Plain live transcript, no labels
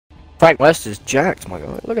Frank West is jacked, my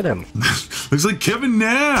god. Look at him. Looks like Kevin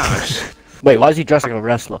Nash. Wait, why is he dressed like a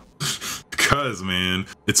wrestler? Because, man,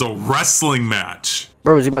 it's a wrestling match.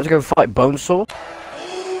 Bro, is he about to go fight Bonesaw?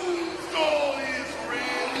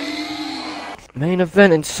 Main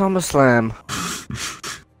event in SummerSlam.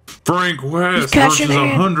 Frank West versus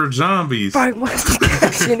 100 zombies. Frank West is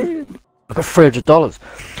cashing in. I got $300.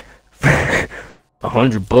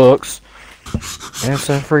 $100. And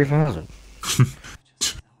so 3,000.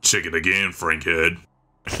 Check it again, Frankhead.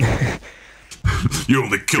 You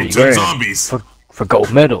only killed 10 zombies. For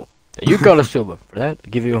gold medal. You got a silver. For that,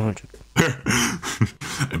 I'll give you 100.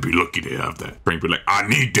 And be lucky to have that. Frank be like, I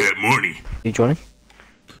need that money. You joining?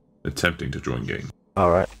 Attempting to join game.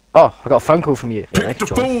 Alright. Oh, I got a phone call from you. Pick the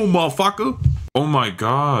phone, motherfucker. Oh my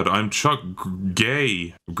god, I'm Chuck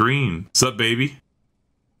Gay Green. Sup, baby?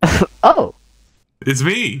 Oh. It's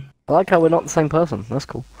me. I like how we're not the same person. That's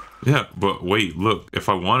cool. Yeah, but wait, look. If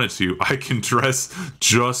I wanted to, I can dress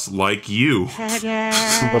just like you. But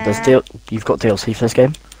you've got DLC for this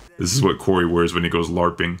game? This is what Corey wears when he goes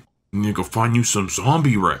LARPing. You need to go find you some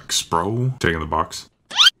zombie wrecks, bro. Taking the box.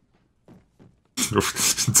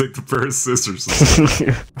 Take the pair of scissors.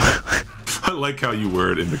 I like how you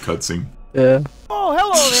wear it in the cutscene. Yeah. Oh,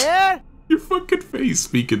 hello there! Your fucking face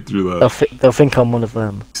speaking through that. They'll think I'm one of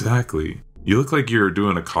them. Exactly. You look like you're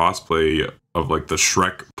doing a cosplay of like the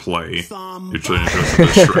Shrek play. You're trying to dress as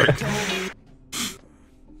Shrek.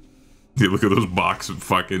 You look at those box of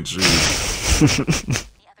fucking shoes.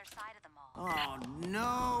 Oh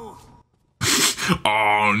no!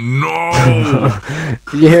 Oh no!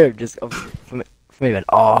 Yeah, just for me, man.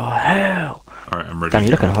 Oh hell! Alright, I'm ready. Damn,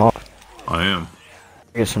 you're looking hot. I am.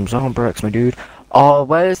 Get some Zombrix, my dude. Oh,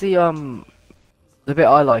 where's the bit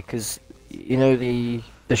I like? Is you know the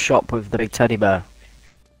shop with the big teddy bear.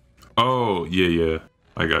 Oh yeah,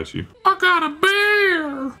 I got you. I got a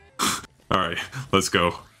bear. All right, let's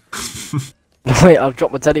go. Wait, I'll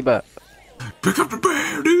drop my teddy bear. Pick up the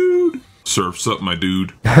bear, dude. Surf's up, my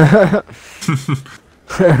dude.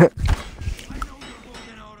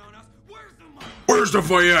 Where's the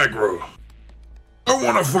Viagra? I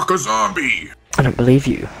wanna fuck a zombie. I don't believe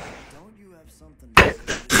you.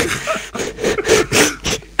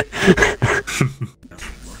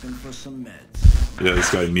 Yeah,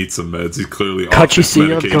 this guy needs some meds. He's clearly off Can't you his see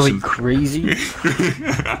medication. I'm going crazy?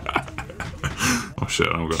 Oh shit,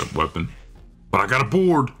 I don't got a weapon. But I got a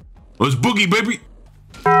board. Let's boogie, baby!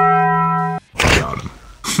 Got him.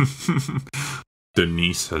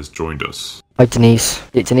 Denyce has joined us. Hi, Denyce.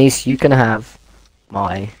 Yeah, Denyce, you can have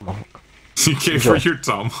my tomahawk. You gave her your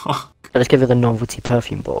tomahawk. Let's give her the novelty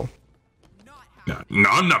perfume ball. No,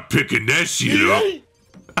 I'm not picking that shit up.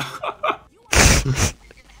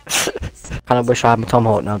 Kinda wish I had my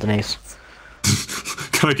tomahawk now, Denyce.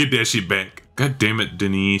 Can I get that shit back? God damn it,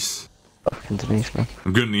 Denyce. Fucking Denyce, man.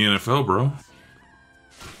 I'm good in the NFL, bro.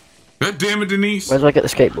 God damn it, Denyce. Where do I get the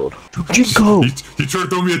skateboard? Chujinko! You trying to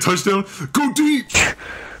throw me a touchdown? Go deep!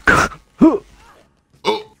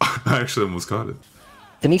 Oh, I actually almost caught it.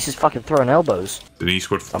 Denyce is fucking throwing elbows. Denyce,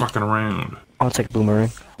 quit fucking around. I'll take a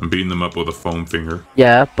boomerang. I'm beating them up with a foam finger.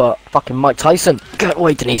 Yeah, but fucking Mike Tyson. Get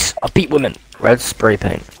away, Denyce. I beat women. Red spray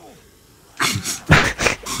paint.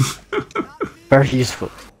 Very useful.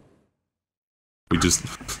 We just...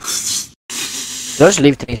 Did I just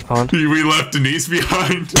leave Denyce behind? We left Denyce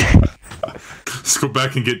behind. Let's go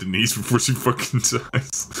back and get Denyce before she fucking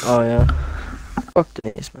dies. Oh, yeah. Fuck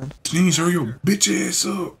Denyce, man. Denyce, hurry your bitch ass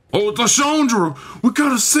up. Oh, it's Lashandra! We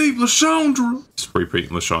gotta save Lashandra! Spray paint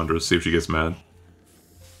Lashandra, see if she gets mad.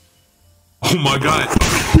 Oh my god!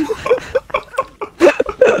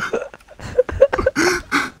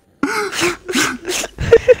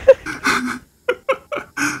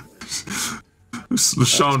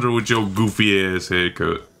 Lashandra with your goofy ass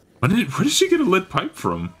haircut. Where did she get a lead pipe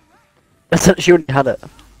from? She already had it.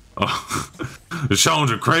 Oh,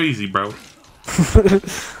 Lashandra crazy, bro.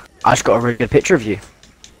 I just got a really good picture of you.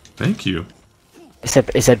 Thank you.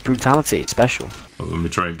 It said brutality, special. Well, let me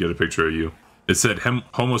try and get a picture of you. It said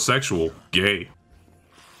homosexual, gay.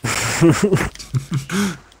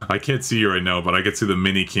 I can't see you right now, but I can see the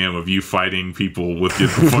mini cam of you fighting people with your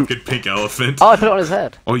fucking pink elephant. Oh, I put it on his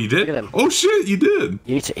head. Oh, you did? Look at him. Oh shit, you did.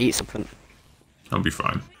 You need to eat something. I'll be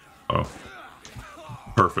fine. Oh.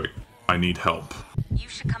 Perfect. I need help. You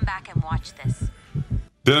should come back and watch this.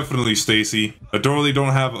 Definitely, Stacy. I totally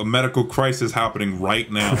don't have a medical crisis happening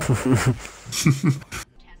right now.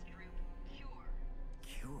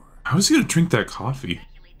 How is he gonna drink that coffee?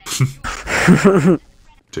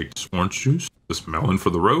 Take this orange juice, this melon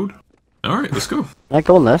for the road. Alright, let's go. Can I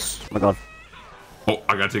go on this? Oh my god. Oh,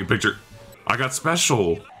 I gotta take a picture. I got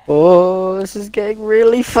special. Oh, this is getting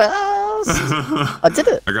really fast. Rollins. I did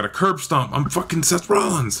it. I got a curb stomp. I'm fucking Seth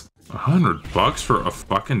Rollins. $100 for a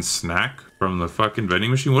fucking snack from the fucking vending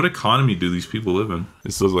machine? What economy do these people live in?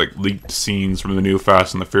 This is like leaked scenes from the new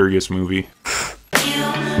Fast and the Furious movie.